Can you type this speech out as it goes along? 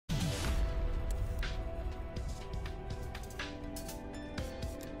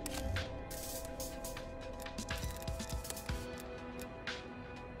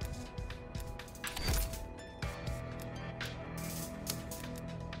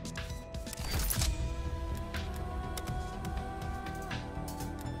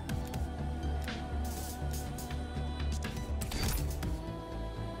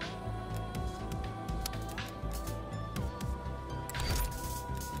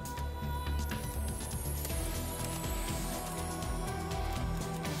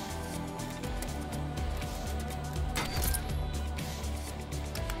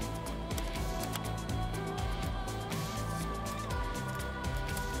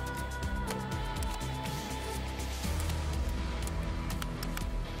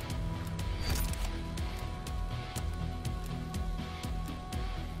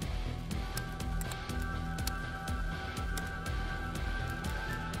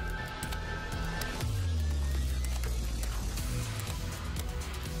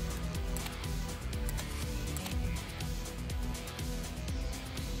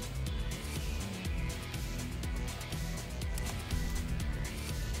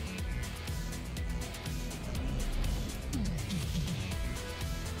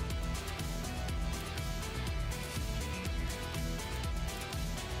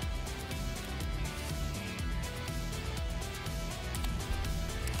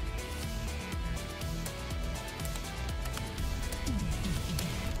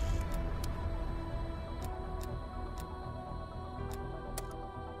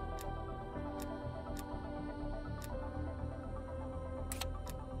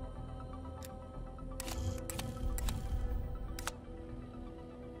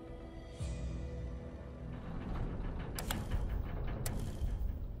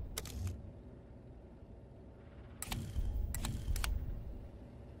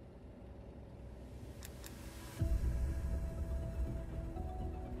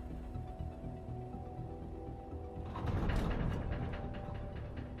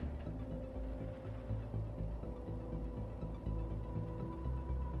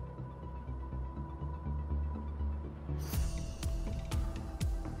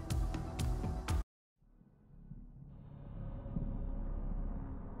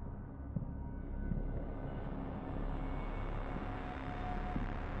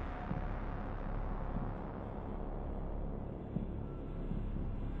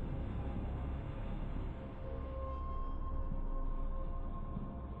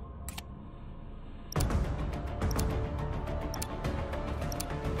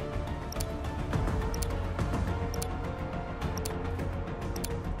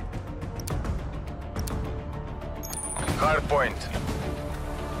Hardpoint.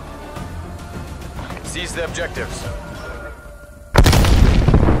 Seize the objectives.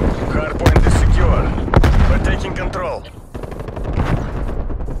 Hardpoint is secure. We're taking control.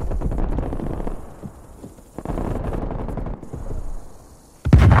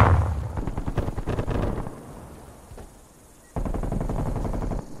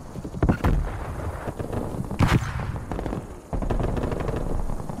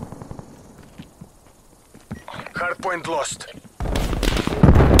 Hardpoint lost.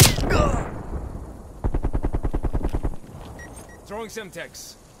 Throwing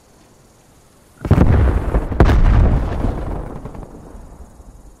Semtex.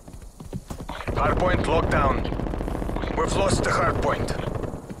 Hardpoint locked down. We've lost the hardpoint.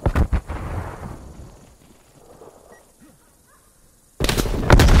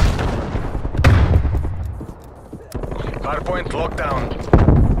 Hardpoint locked down.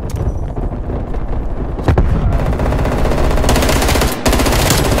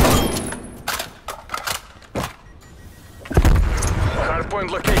 Hardpoint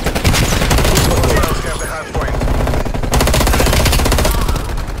located. Who else have the hardpoint?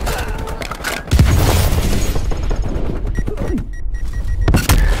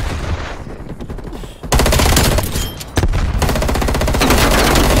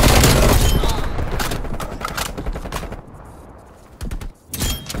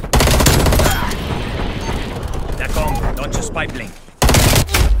 Launch a spy plane.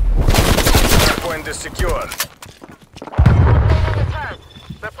 Hardpoint is secure.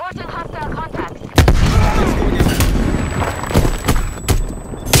 Reporting hostile contacts.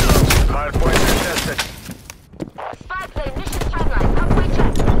 Hardpoint contested. Spy plane mission timeline. Halfway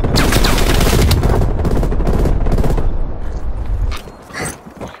check.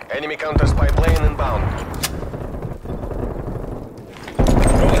 Enemy counter spy plane inbound.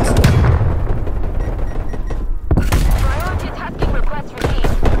 Priority tasking request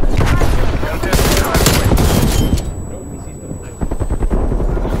received. Contested hardpoint.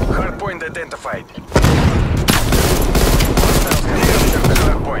 Hardpoint identified. Hostiles have captured the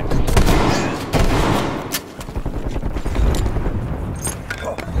hardpoint.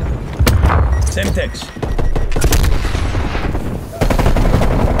 Semtex.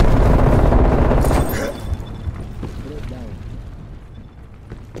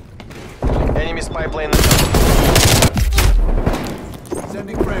 Enemy spy plane.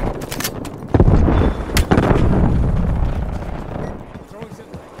 Sending frag. Throwing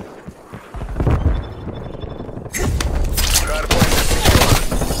Semtex. Hardpoint is secure.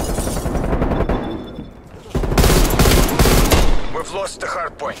 We've lost the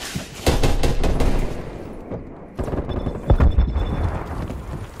hardpoint.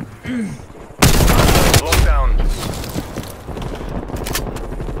 Lockdown.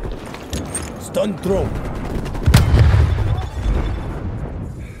 Stun throw.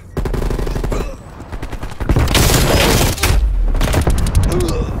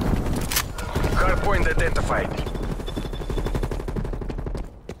 Hardpoint identified.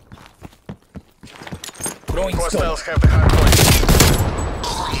 Throwing stun. Hostiles have the hardpoint.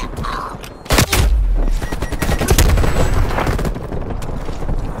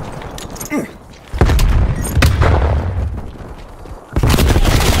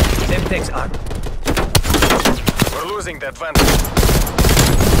 Semtex arc. We're losing the advantage.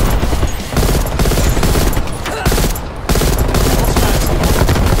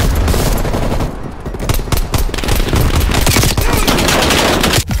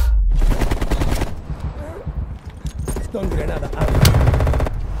 Stun grenada arc.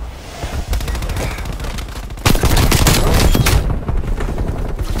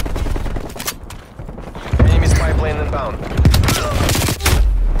 Enemy spy plane inbound.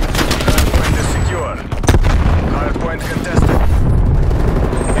 Hardpoint is secure. Hardpoint contested.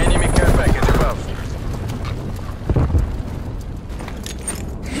 Enemy care package above.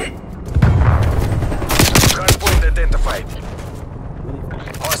 Hardpoint identified.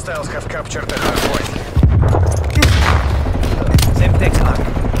 Hostiles have captured the hardpoint. Semtex arc.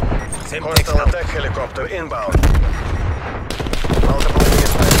 Semtex Hostile arc. attack helicopter inbound. Multiple enemy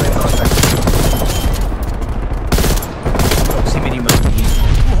spy plane contacts. Proximity mine.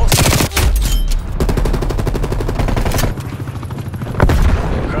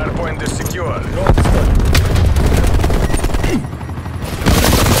 Hardpoint is secure. Drone stun.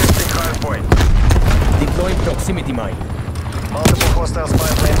 Testing hardpoint. Deploying proximity mine. Multiple hostile spy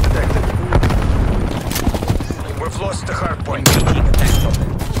planes detected. We've lost the hardpoint. Engaging attack chopper.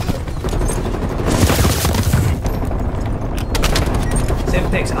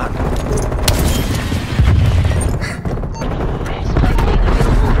 Semtex arc. Spy plane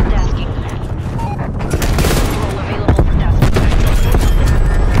available for tasking. Control available.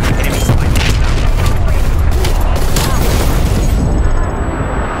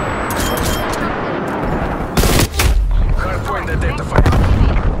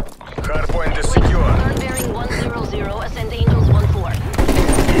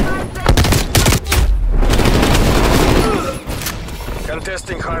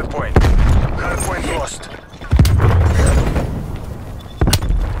 Contesting hardpoint. Hardpoint lost.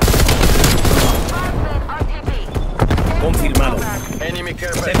 Spark plane RTB. Confirmado. Enemy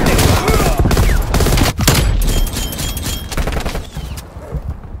care package.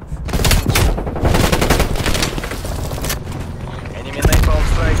 Semtex. Enemy napalm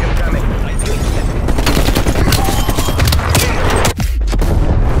strike incoming.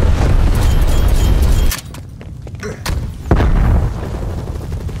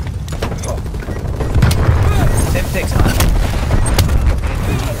 Semtex on.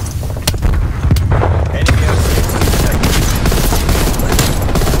 Enemy on 60 seconds.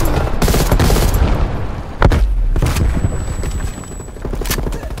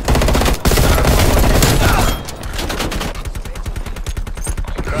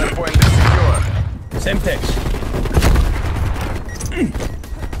 Hardpoint is secure. Semtex.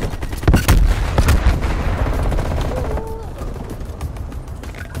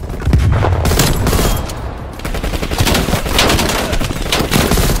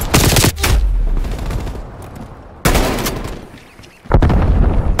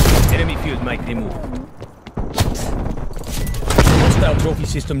 Enemy field might remove. Hostile trophy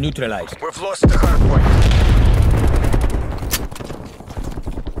system neutralized. We've lost the hardpoint.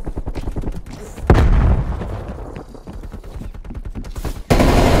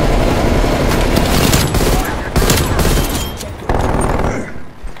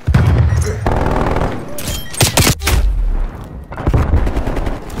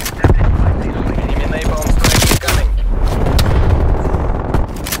 Enemy napalm strike incoming.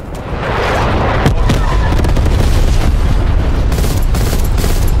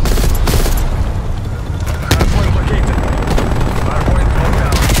 Hardpoint located. Hardpoint locked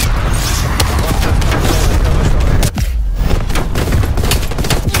down. Constant control established overhead.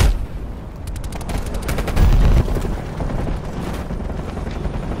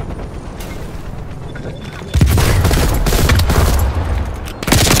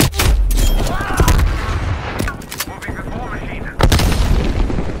 Moving with war machine.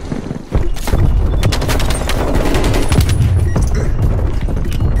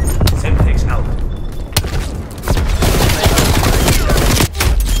 Semtex out.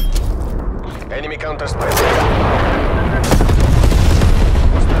 Enemy counter spy plane.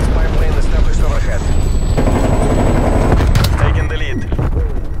 Hostile spy plane established overhead. Taking the lead.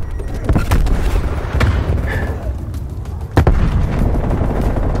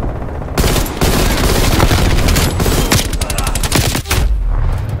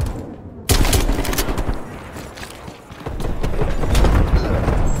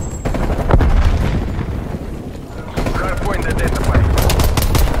 Hardpoint identified.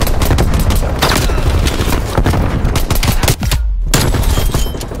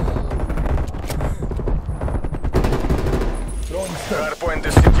 Hardpoint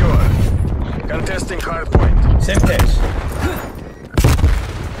is secure. Contesting hardpoint. Semtex.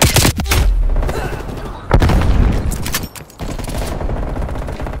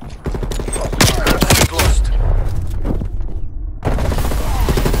 Hardpoint lost.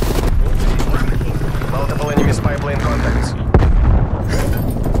 Multiple enemy spy plane contacts.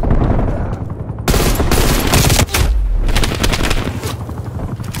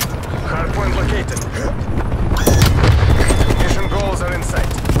 Hardpoint located. Mission goals are in sight.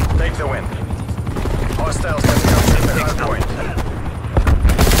 Take the win. Hostiles have captured the hardpoint.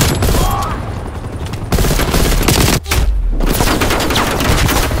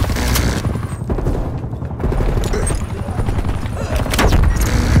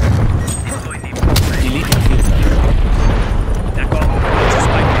 Delete the field. D'accord. Just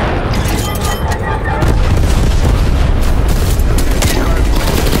like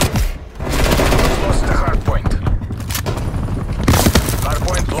Lost the hardpoint.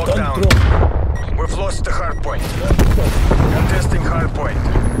 Hardpoint locked down. control. We've lost the hardpoint. Contesting hardpoint.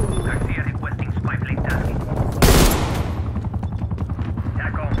 Garcia requesting spy plane tasking.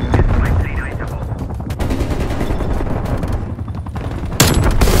 TACOM, this spy plane reachable.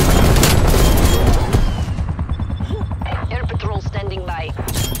 Air patrol standing by.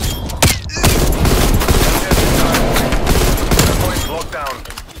 Contesting hardpoint. Hardpoint locked down.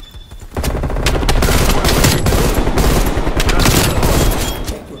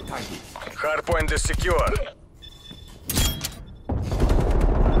 Hardpoint is secure.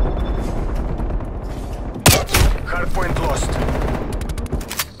 Hardpoint lost.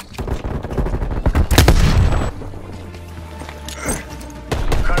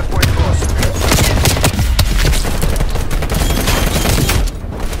 Hardpoint lost.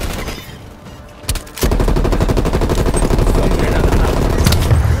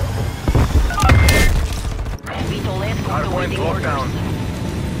 Vito, let's go to Hardpoint waiting locked orders. down.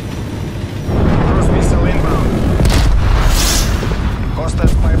 Hostile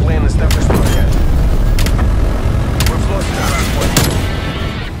spy plane established overhead. We've lost the hardpoint.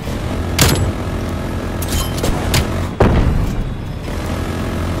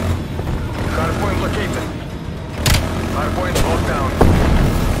 Hardpoint located. Hardpoint locked down.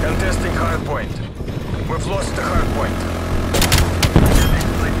 Contesting hardpoint. We've lost the hardpoint.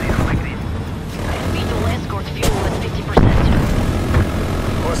 B2 escort fuel at 50